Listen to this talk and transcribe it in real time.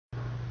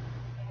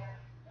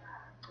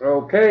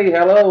Okay,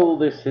 hello.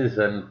 This is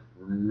a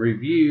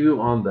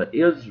review on the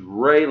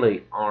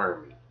Israeli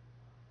Army.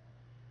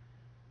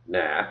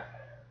 Now,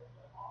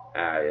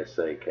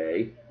 Isak.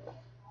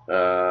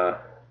 Uh,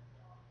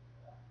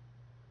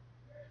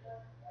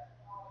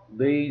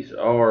 these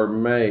are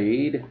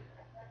made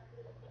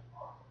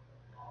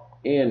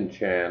in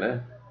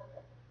China,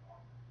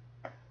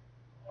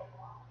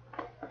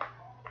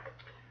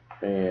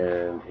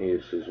 and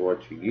this is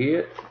what you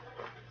get.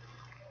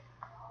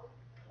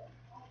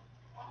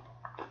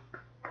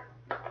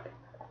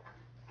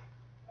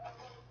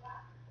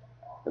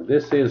 And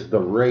this is the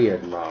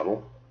red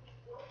model,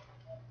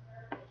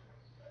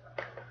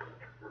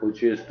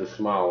 which is the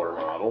smaller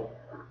model.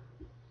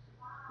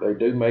 They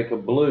do make a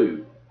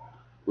blue,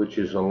 which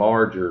is a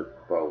larger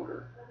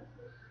folder.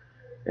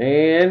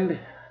 And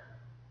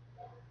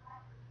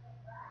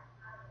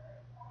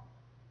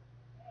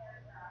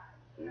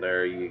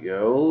there you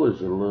go,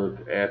 is a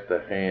look at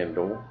the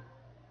handle,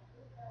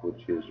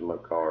 which is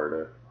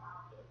micarta.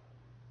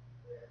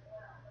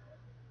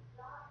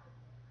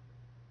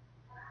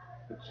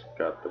 It's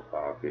got the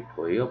pocket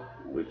clip,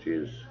 which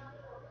is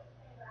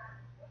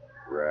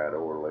right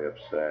or left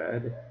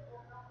side.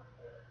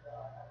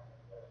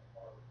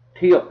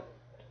 Tip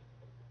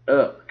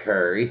up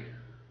carry.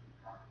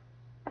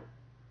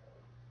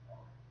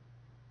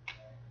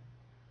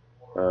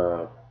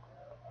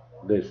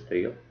 This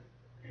tip.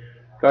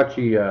 Got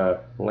you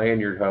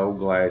lanyard hole,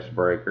 glass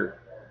breaker.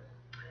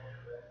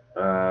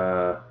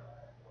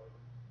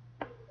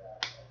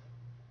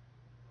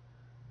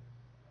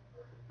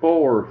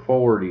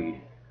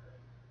 440.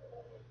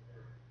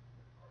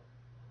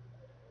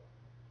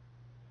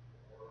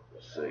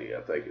 Let's see,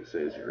 I think it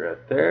says it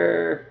right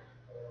there.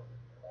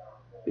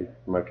 If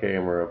my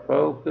camera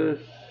focus,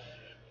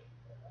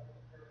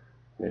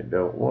 it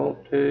don't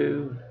want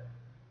to.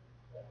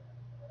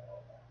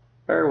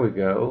 There we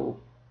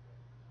go.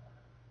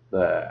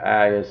 The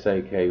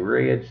Isak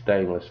red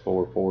stainless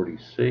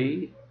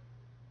 440C,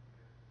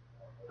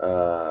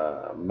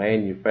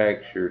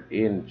 manufactured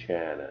in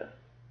China,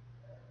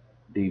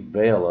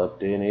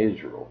 developed in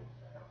Israel.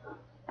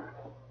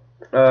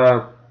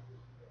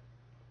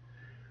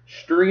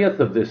 Strength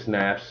of this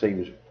knife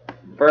seems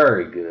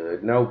very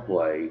good. No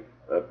play,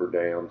 up or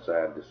down,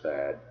 side to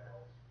side.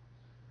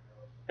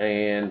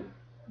 And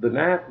the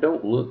knife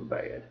don't look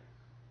bad.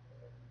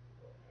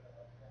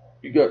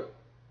 You got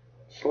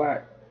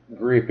slight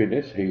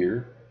grippiness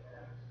here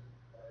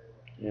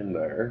and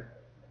there.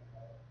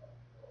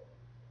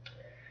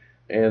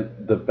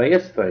 And the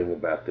best thing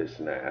about this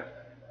knife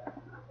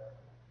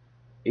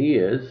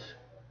is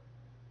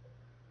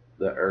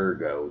the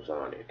ergos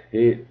on it.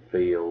 It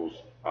feels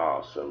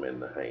awesome in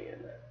the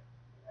hand.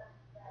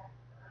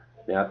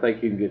 Now I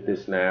think you can get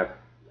this knife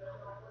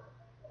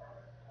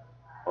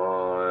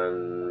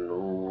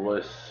on,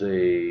 let's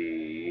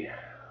see,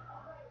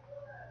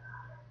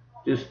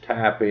 just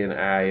type in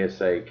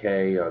Isak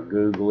or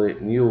Google it,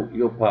 and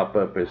you'll pop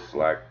up as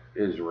like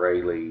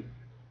Israeli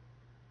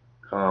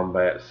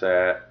combat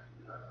site.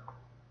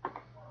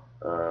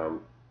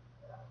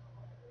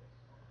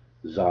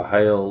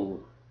 Zahel.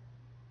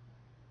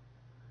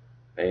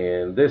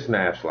 And this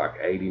knife's like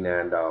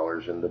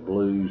 $89, and the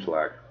blue's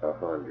like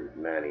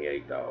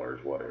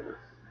 $198, whatever.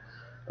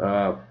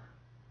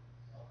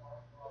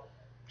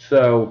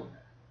 So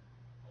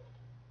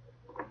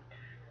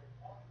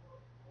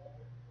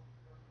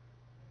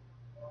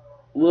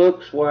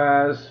looks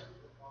wise,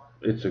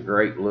 it's a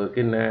great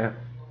looking knife.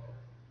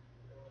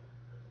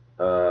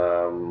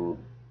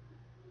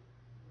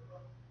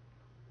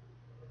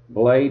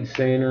 Blade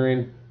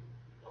centering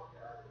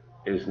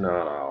is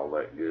not all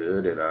that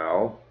good at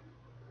all,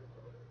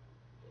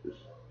 just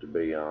to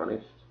be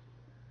honest.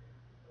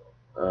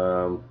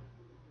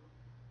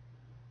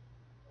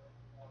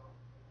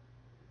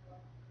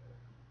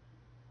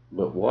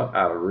 But what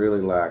I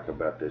really like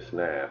about this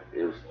knife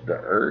is the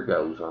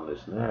ergos on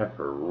this knife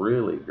are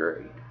really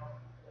great.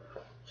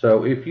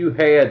 So if you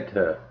had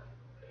to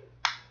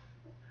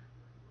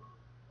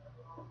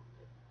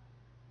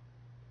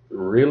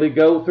really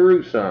go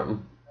through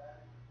something,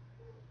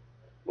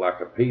 like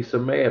a piece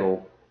of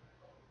metal,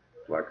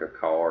 like a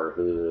car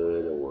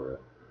hood, or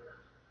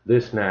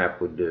this knife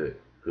would do it,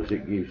 because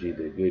it gives you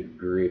the good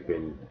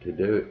gripping to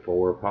do it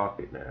for a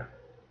pocket knife.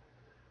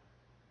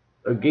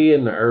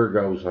 Again, the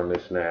ergos on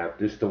this knife,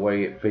 just the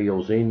way it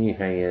feels in your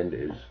hand,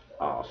 is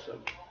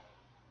awesome.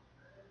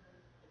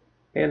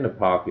 And the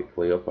pocket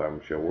clip, I'm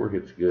sure,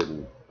 it's good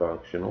and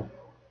functional.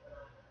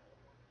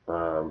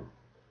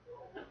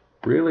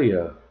 Really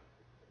a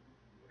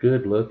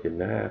good looking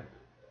knife.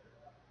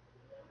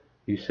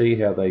 You see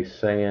how they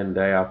sand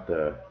out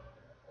the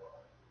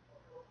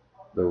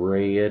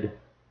red?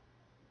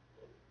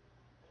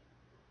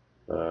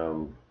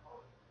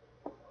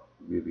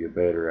 Give you a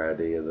better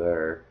idea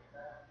there.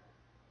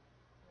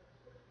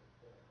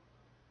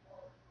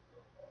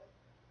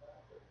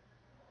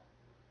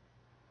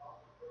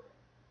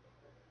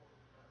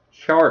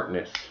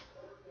 Sharpness.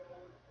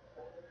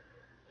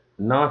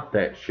 Not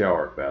that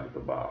sharp out of the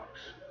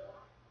box.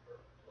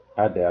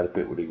 I doubt if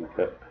it would even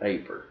cut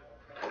paper.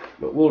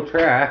 but we'll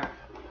try.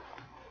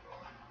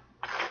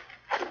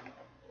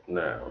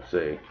 No,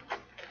 see.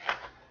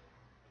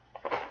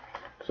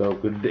 So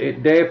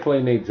it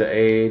definitely needs an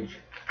edge.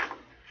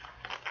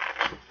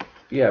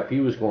 Yeah, if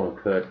you was going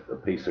to cut a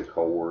piece of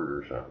cord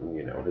or something,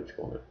 you know, it's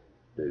going to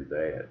do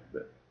that.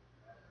 But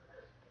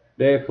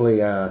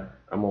definitely, I'm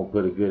going to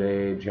put a good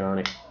edge on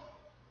it.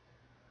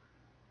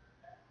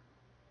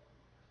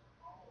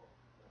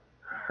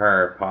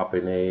 Higher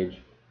popping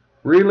edge.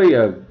 Really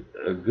a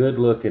good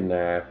looking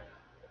knife.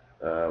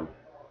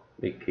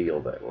 It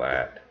killed that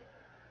light.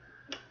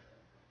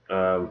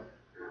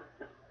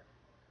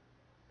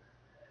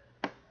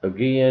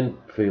 Again,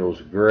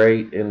 feels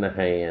great in the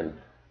hand.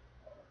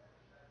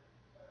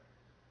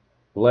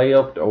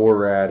 Left or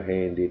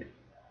right-handed.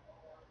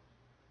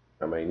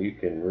 I mean, you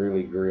can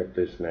really grip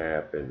this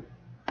knife and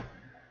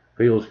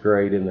feels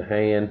great in the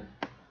hand.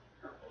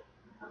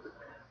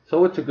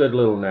 So it's a good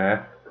little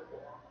knife.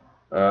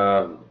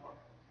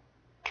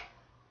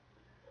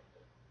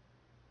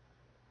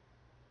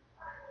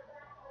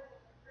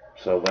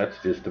 So that's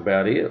just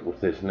about it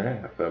with this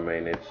knife. I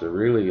mean, it's a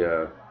really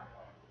a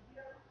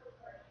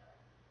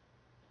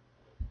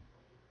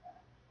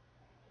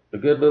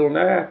good little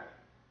knife.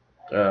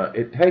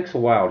 It takes a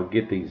while to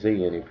get these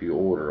in if you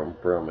order them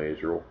from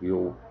Israel.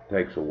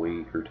 Takes a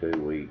week or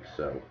 2 weeks.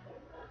 So,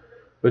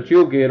 but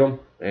you'll get them,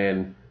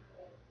 and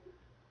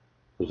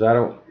because I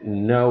don't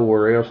know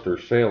where else they're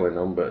selling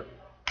them,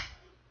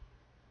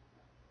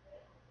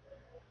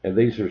 and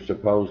these are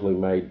supposedly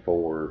made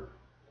for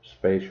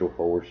special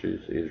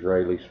forces,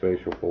 Israeli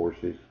special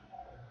forces.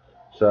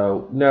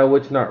 So no,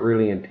 it's not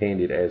really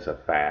intended as a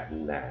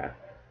fighting knife.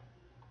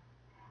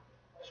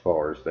 As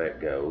far as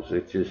that goes,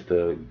 it's just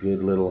a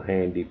good little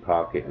handy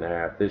pocket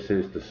knife. This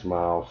is the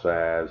small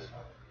size.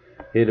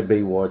 It'll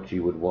be what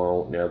you would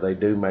want. Now they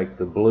do make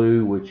the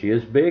blue, which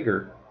is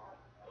bigger,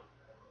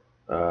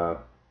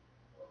 but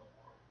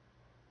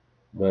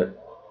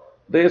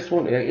this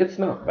one, it's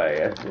not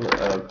bad.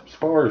 As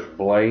far as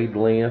blade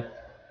length,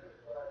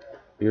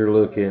 you're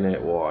looking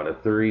at what, a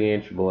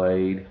 3-inch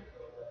blade.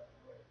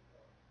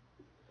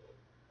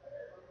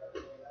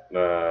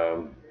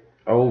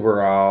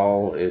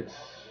 Overall, it's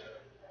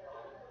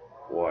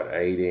what,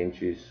 8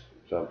 inches,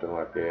 something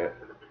like that.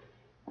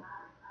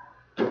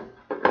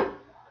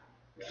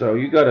 So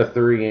you got a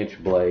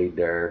 3-inch blade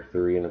there,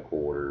 3 1/4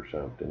 or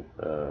something.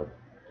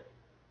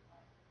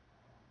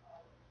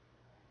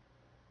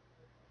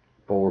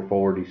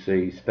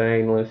 440C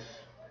stainless.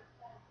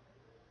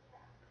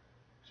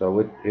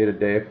 So it'll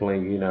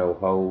definitely, you know,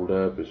 hold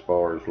up as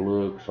far as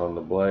looks on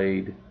the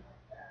blade.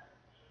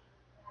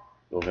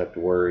 Don't have to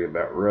worry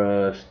about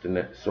rust and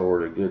that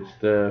sort of good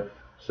stuff.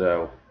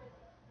 So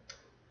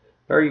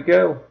there you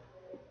go.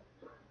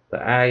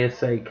 The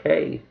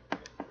Isak.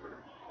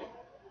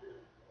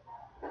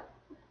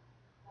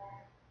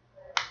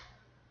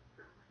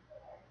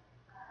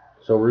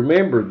 So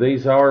remember,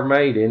 these are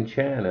made in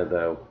China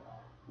though.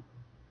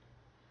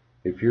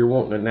 If you're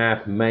wanting a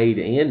knife made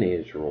in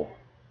Israel,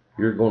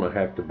 you're going to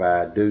have to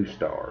buy a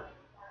Star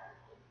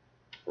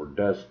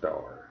or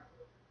Star.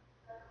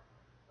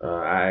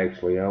 I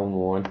actually own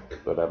one,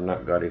 but I've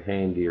not got it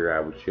handy, or I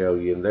would show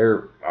you. And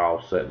they're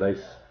all set.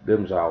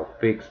 Them's all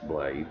fixed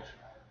blades,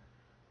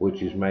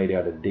 which is made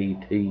out of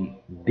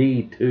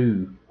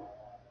D2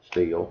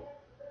 steel,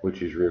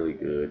 which is really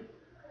good.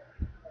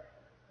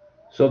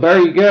 So there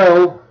you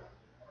go.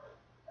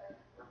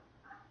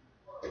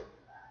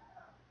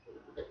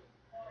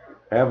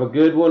 Have a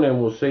good one,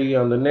 and we'll see you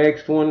on the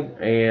next one.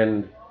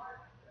 And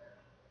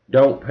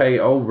don't pay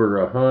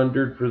over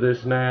 $100 for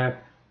this knife,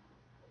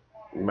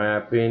 in my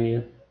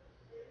opinion.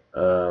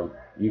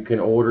 You can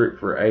order it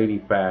for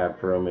 $85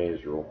 from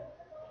Israel,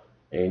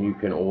 and you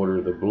can order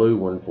the blue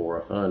one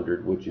for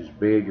 $100, which is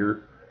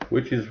bigger,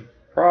 which is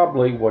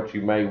probably what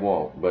you may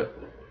want. But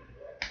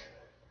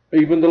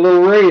even the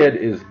little red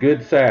is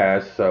good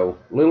size, so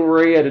little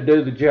red to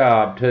do the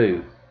job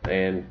too.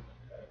 And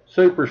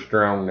super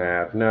strong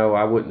knife. No,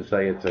 I wouldn't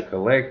say it's a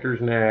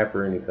collector's knife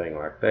or anything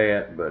like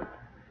that, but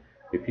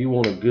if you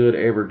want a good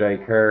everyday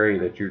carry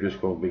that you're just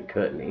going to be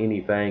cutting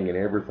anything and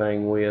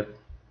everything with,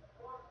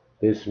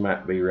 this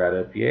might be right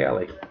up your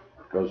alley.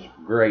 Because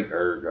great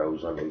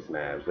ergos on these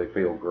knives. They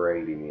feel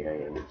great in your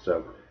hand.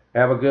 So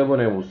have a good one,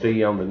 and we'll see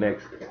you on the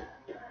next